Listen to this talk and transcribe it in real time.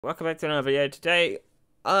Welcome back to another video. Today,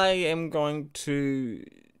 I am going to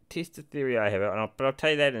test a theory I have, but I'll tell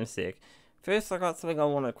you that in a sec. First, I got something I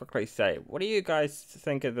want to quickly say. What do you guys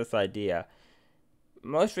think of this idea?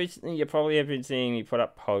 Most recently, you probably have been seeing me put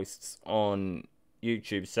up posts on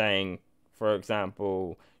YouTube saying, for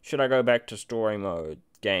example, should I go back to story mode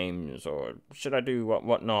games, or should I do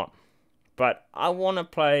whatnot? But I want to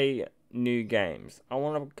play new games. I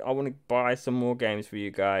want to buy some more games for you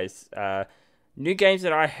guys. New games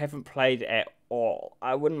that I haven't played at all.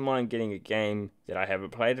 I wouldn't mind getting a game that I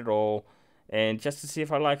haven't played at all, and just to see if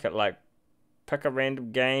I like it. Like, pick a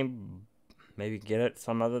random game, maybe get it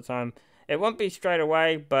some other time. It won't be straight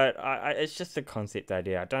away, but it's just a concept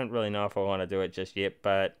idea. I don't really know if I want to do it just yet.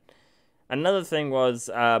 But another thing was,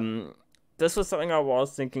 this was something I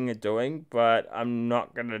was thinking of doing, but I'm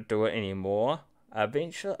not gonna do it anymore.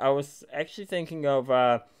 Eventually, I was actually thinking of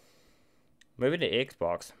moving to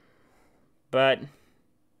Xbox. But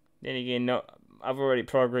then again, no, I've already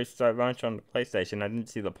progressed so much on the PlayStation, I didn't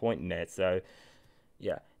see the point in that, so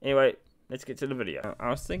yeah. Anyway, let's get to the video. I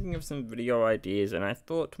was thinking of some video ideas, and I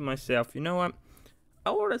thought to myself, you know what? I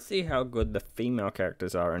want to see how good the female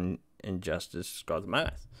characters are in Injustice Gods Among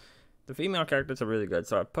Us. The female characters are really good,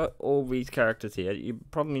 so I put all these characters here. You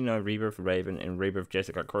probably know Rebirth Raven and Rebirth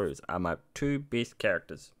Jessica Cruz are my two best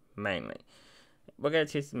characters, mainly. We're going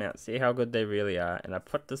to test them out, see how good they really are, and I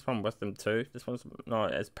put this one with them too. This one's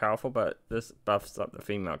not as powerful, but this buffs up the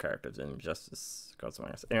female characters in Justice Gods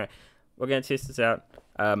Among Us. Anyway, we're going to test this out.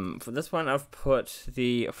 For this one, I've put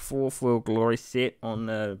the Fourth World Glory set on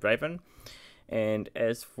the Raven, and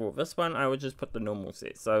as for this one, I would just put the normal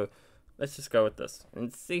set. So let's just go with this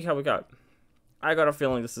and see how we go. I got a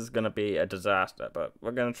feeling this is going to be a disaster, but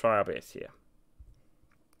we're going to try our best here.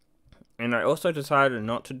 And I also decided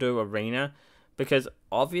not to do Arena, because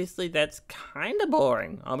obviously that's kind of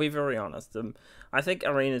boring. I'll be very honest. I think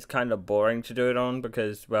Arena is kind of boring to do it on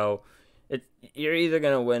because, well, you're either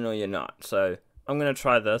going to win or you're not. So I'm going to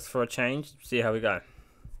try this for a change, see how we go.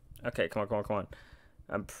 Okay, come on.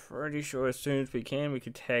 I'm pretty sure as soon as we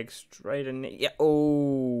could tag straight in. Yeah,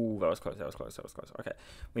 oh, that was close. Okay,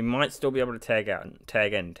 we might still be able to tag out.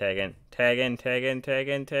 Tag in.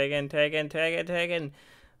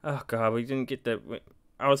 Oh, God, we didn't get the...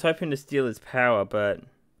 I was hoping to steal his power, but...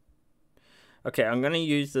 Okay, I'm going to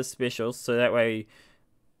use this special, so that way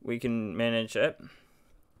we can manage it.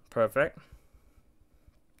 Perfect.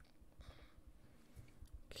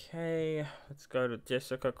 Okay, let's go to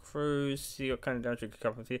Jessica Cruz, see what kind of damage we can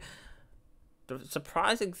come with here. The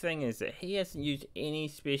surprising thing is that he hasn't used any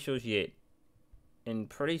specials yet. And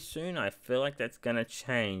pretty soon, I feel like that's going to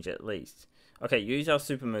change, at least. Okay, use our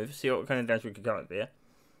super move, see what kind of damage we can come up there.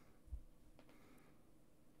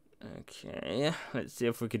 Okay, let's see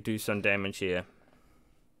if we could do some damage here.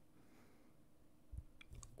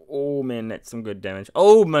 Oh man, that's some good damage.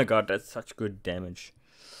 Oh my god, that's such good damage.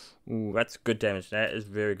 Ooh, that's good damage. That is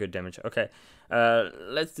very good damage. Okay,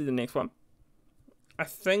 let's do the next one. I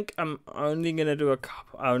think I'm only gonna do a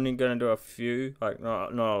couple. I'm only gonna do a few, like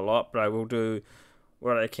not a lot, but I will do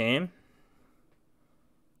what I can.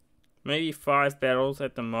 Maybe 5 battles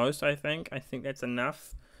at the most. I think that's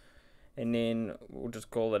enough. And then we'll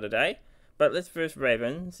just call it a day. But let's verse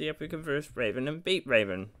Raven. See if we can verse Raven and beat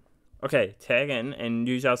Raven. Okay, tag in and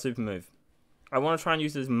use our super move. I want to try and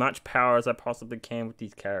use as much power as I possibly can with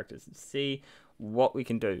these characters and see what we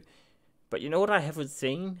can do. But you know what I haven't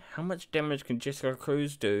seen? How much damage can Jessica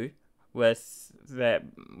Cruz do with that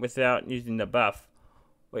without using the buff?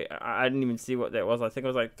 Wait, I didn't even see what that was. I think it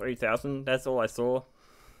was like 3,000. That's all I saw.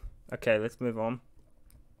 Okay, let's move on.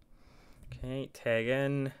 Okay, tag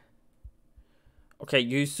in. Okay,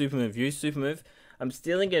 use super move. I'm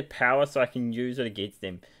stealing their power so I can use it against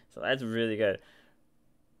them. So that's really good.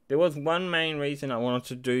 There was one main reason I wanted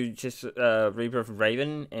to do just Rebirth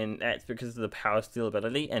Raven, and that's because of the power steal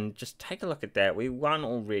ability. And just take a look at that. We won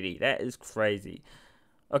already. That is crazy.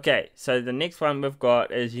 Okay, so the next one we've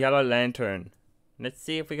got is Yellow Lantern. Let's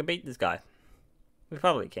see if we can beat this guy. We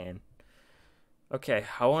probably can. Okay,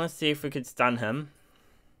 I want to see if we could stun him.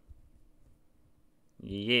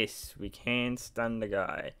 Yes, we can stun the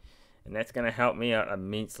guy. And that's going to help me out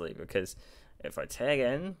immensely, because if I tag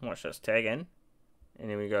in, watch us tag in, and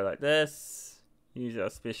then we go like this, use our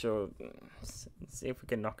special, see if we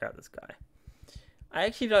can knock out this guy. I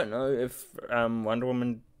actually don't know if Wonder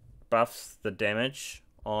Woman buffs the damage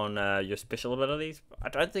on your special abilities. I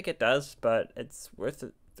don't think it does, but it's worth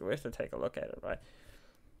it. It's worth to take a look at it, right?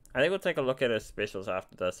 I think we'll take a look at her specials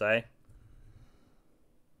after this, eh?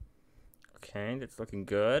 Okay, that's looking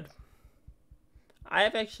good. I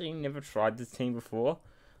have actually never tried this team before.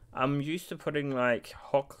 I'm used to putting like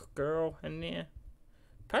Hawk Girl in there,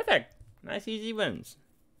 Perfect. Nice easy wins.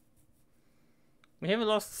 We haven't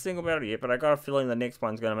lost a single battle yet, but I got a feeling the next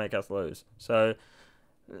one's going to make us lose. So,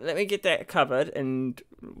 let me get that covered and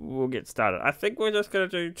we'll get started. I think we're just going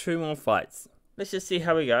to do 2 more fights. Let's just see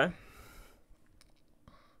how we go.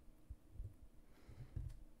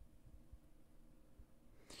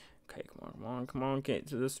 Okay, come on, get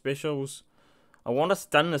to the specials. I want to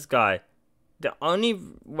stun this guy. The only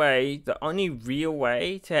real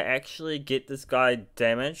way to actually get this guy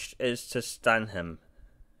damaged is to stun him.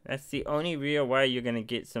 That's the only real way you're going to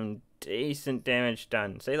get some decent damage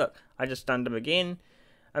done. See, look, I just stunned him again.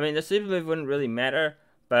 I mean, the super move wouldn't really matter,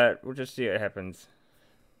 but we'll just see what happens.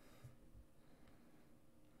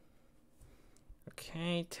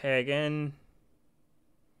 Okay, tag in.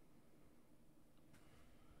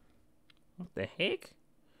 What the heck?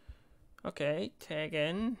 Okay, tag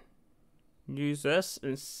in. Use this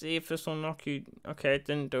and see if this will knock you. Okay, it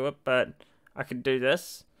didn't do it, but I can do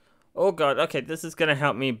this. Oh god, okay, this is gonna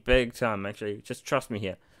help me big time, actually. Just trust me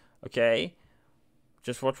here. Okay.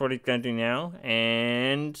 Just watch what he's gonna do now.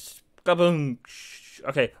 And kaboom!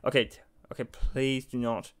 Okay, please do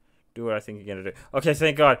not do what I think you're gonna do. Okay,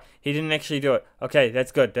 thank god. He didn't actually do it. Okay,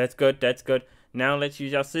 that's good. Now let's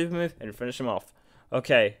use our super move and finish him off.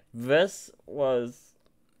 Okay, this was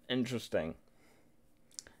interesting.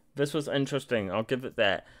 I'll give it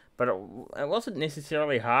that. But it wasn't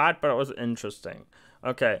necessarily hard, but it was interesting.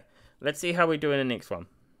 Okay, let's see how we do in the next one.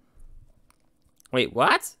 Wait,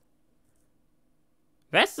 what?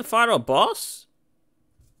 That's the final boss?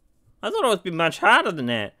 I thought it would be much harder than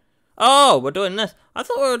that. Oh, we're doing this. I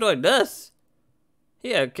thought we were doing this.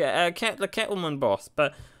 Yeah, the Catwoman boss.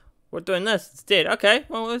 But we're doing this instead. Okay,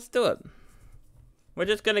 well, let's do it. We're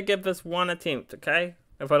just going to give this one attempt, okay?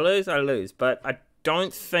 If I lose, I lose. But I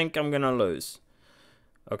don't think I'm going to lose.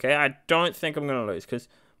 Okay, I don't think I'm going to lose. Because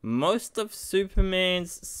most of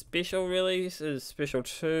Superman's special release is special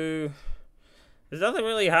 2. There's nothing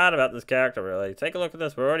really hard about this character, really. Take a look at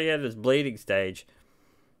this. We're already at his bleeding stage.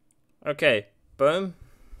 Okay, boom.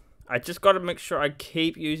 I just got to make sure I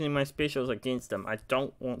keep using my specials against him. I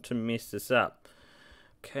don't want to mess this up.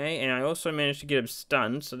 Okay, and I also managed to get him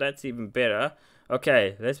stunned, so that's even better.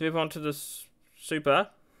 Okay, let's move on to this super.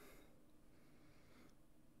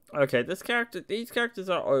 Okay, these characters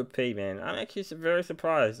are OP, man. I'm actually very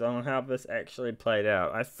surprised on how this actually played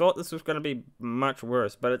out. I thought this was going to be much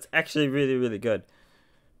worse, but it's actually really, really good.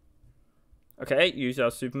 Okay, use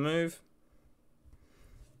our super move.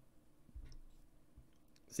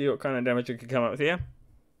 See what kind of damage we can come up with here.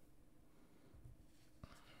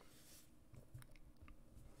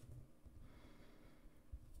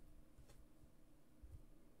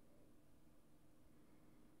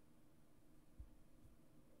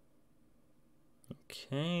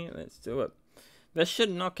 Okay, let's do it. This should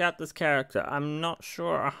knock out this character. I'm not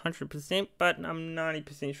sure 100%, but I'm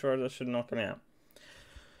 90% sure this should knock him out.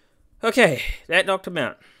 Okay, that knocked him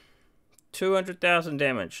out. 200,000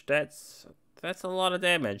 damage. That's a lot of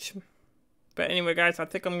damage. But anyway, guys, I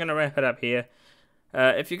think I'm going to wrap it up here.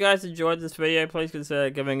 If you guys enjoyed this video, please consider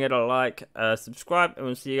giving it a like, subscribe, and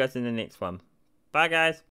we'll see you guys in the next one. Bye, guys.